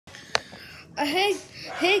Hey,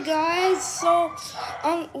 hey guys! So,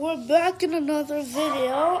 we're back in another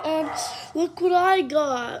video, and look what I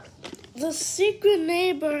got: the Secret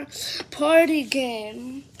Neighbor party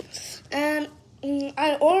game. And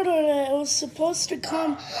I ordered it. It was supposed to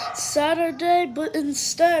come Saturday, but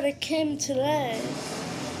instead it came today.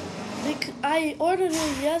 I ordered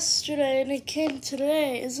it yesterday, and it came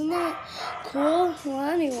today. Isn't that cool? Well,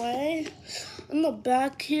 anyway. In the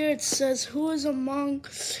back here it says, "Who is among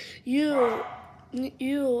you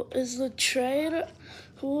is the traitor?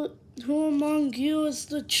 Who among you is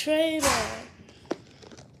the traitor?"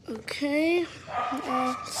 Okay.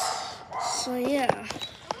 So yeah.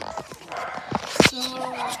 So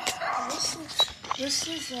this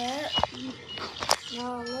is it.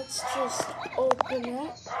 Now let's just open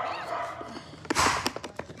it.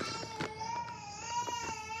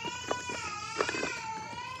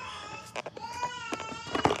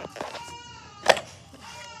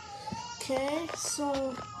 Okay,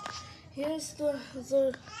 so here's the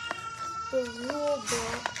rule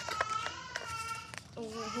book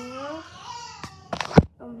over here.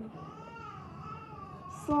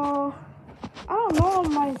 So I don't know what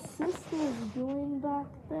my sister is doing back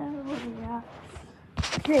there. But yeah.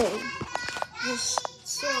 Okay.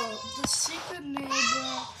 So the Secret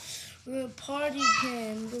Neighbor party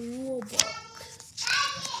game, the rule book.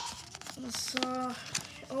 So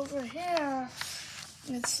over here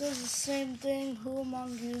it says the same thing. Who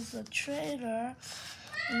among you is the traitor?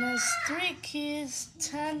 And there's 3 keys,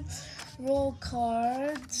 10 roll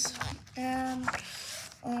cards, and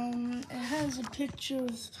it has a picture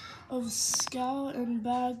of Scout and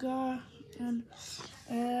Bagger, and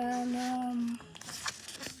then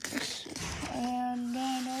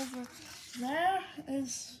over there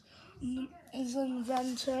is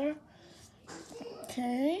Inventor.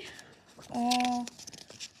 Okay.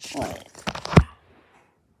 Wait.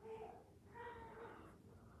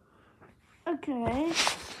 Okay,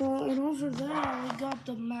 so and over there we got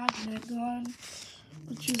the magnet gun,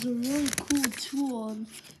 which is a really cool tool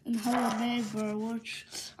in Hello Neighbor, which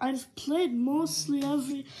I've played mostly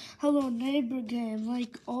every Hello Neighbor game.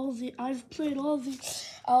 I've played all the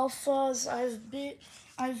alphas. I've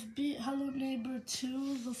beat Hello Neighbor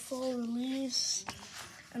 2, the full release,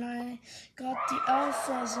 and I got the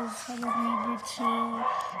alphas of Hello Neighbor 2.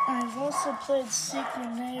 I've also played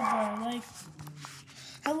Secret Neighbor.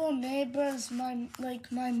 Hello Neighbor is my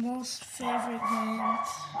most favorite game.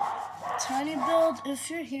 Tiny Build,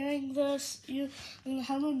 if you're hearing this,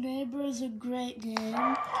 Hello Neighbor is a great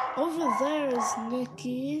game. Over there is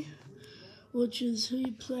Nikki, which is who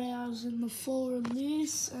you play as in the full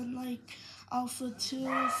release, and Alpha 2,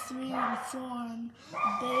 3, and 4, and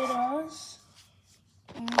betas.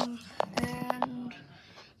 And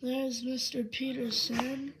there's Mr.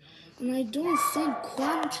 Peterson. And I don't think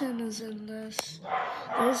Quentin is in this.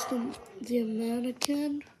 There's the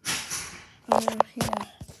mannequin.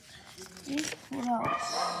 Yeah. What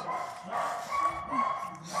else?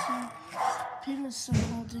 So, Peterson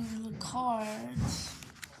holding the cards.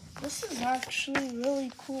 This is actually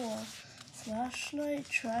really cool. Flashlight,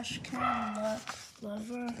 trash can,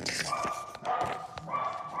 lever.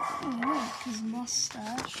 Oh, look, his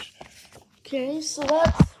mustache. Okay, so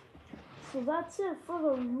that's it for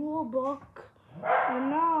the rule book. And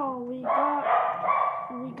now we got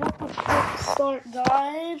the quick start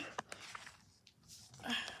guide.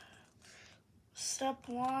 Step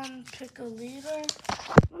 1, pick a leader.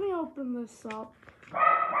 Let me open this up.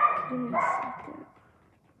 Give me a second.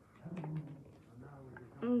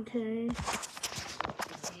 Okay.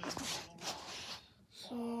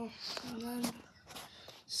 So, and then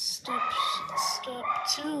step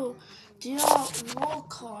 2, deal out roll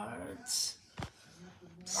cards.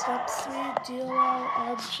 Step 3, deal out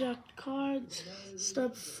object cards.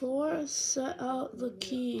 Step 4, set out the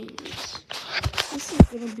keys. This is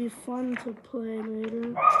gonna be fun to play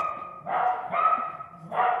later.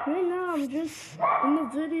 Right now, in the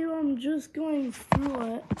video, I'm just going through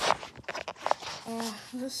it.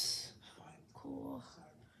 This cool.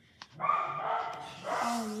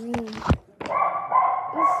 Room.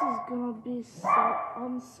 This is gonna be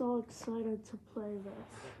I'm so excited to play this.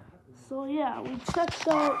 So yeah, we checked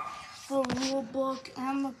out the rule book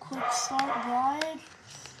and the quick start guide.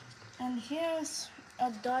 And here's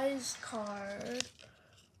a dice card.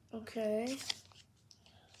 Okay.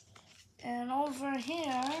 And over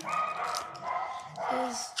here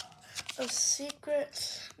is a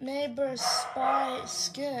Secret Neighbor spy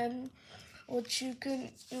skin, which you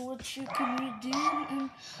can redeem in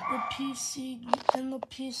the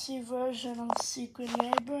PC version of Secret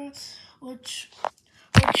Neighbor, which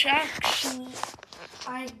actually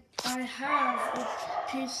I have a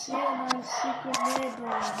PC and I'm secret neighbor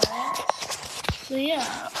on it. So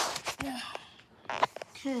yeah.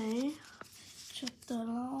 Okay, check that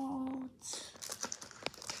out.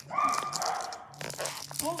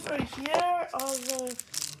 Over here are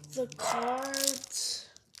the cards,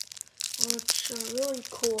 which are really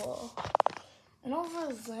cool. And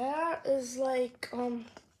over there is like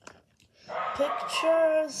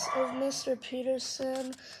pictures of Mr.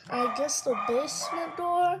 Peterson. I guess the basement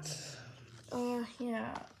door.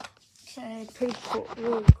 Yeah. Okay, pretty cool,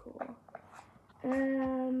 really cool.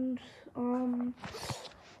 And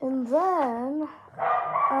then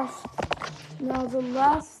now the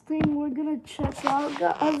last thing we're gonna check out,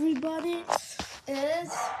 everybody,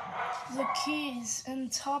 is the keys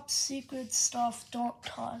and top secret stuff. Don't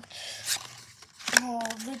touch. Oh,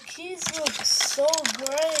 the keys look so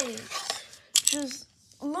great. Just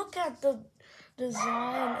look at the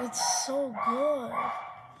design. It's so good.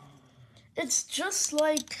 It's just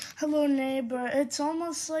like Hello Neighbor. It's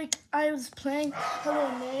almost like I was playing Hello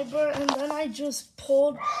Neighbor and then I just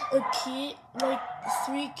pulled a key, like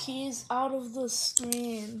 3 keys out of the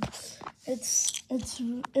screen. It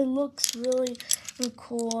looks really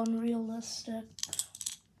cool and realistic.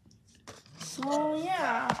 So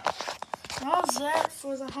yeah, that was it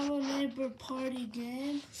for the Hello Neighbor party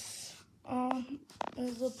game.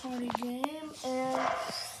 The party game, and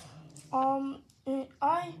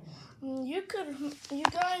you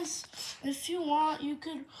guys, if you want,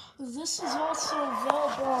 this is also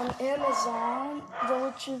available on Amazon,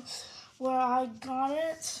 which is where I got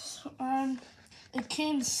it, and it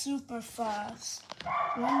came super fast.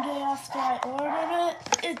 One day after I ordered it,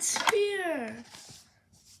 it's here.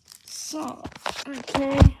 So,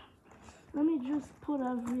 okay, let me just put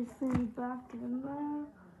everything back in there,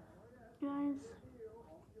 guys.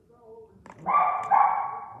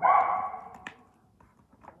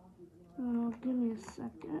 Give me a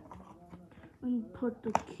second. Let me put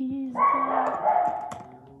the keys back.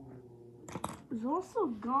 There's also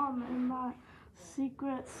gum in that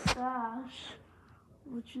secret stash,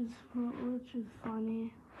 which is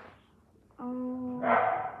funny.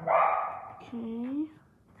 Okay.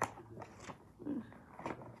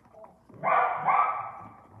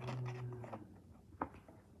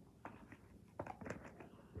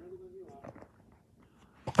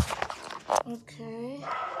 Okay.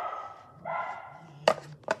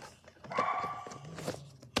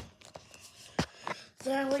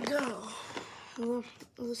 There we go.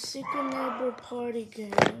 The Secret Neighbor party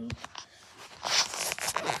game.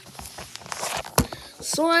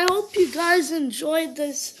 So I hope you guys enjoyed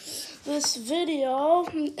this video,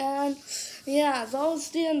 and yeah, that was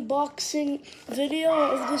the unboxing video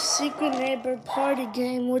of the Secret Neighbor party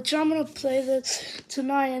game, which I'm gonna play this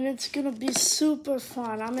tonight, and it's gonna be super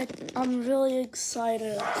fun. I'm really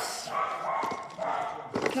excited.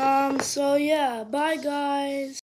 So yeah, bye guys.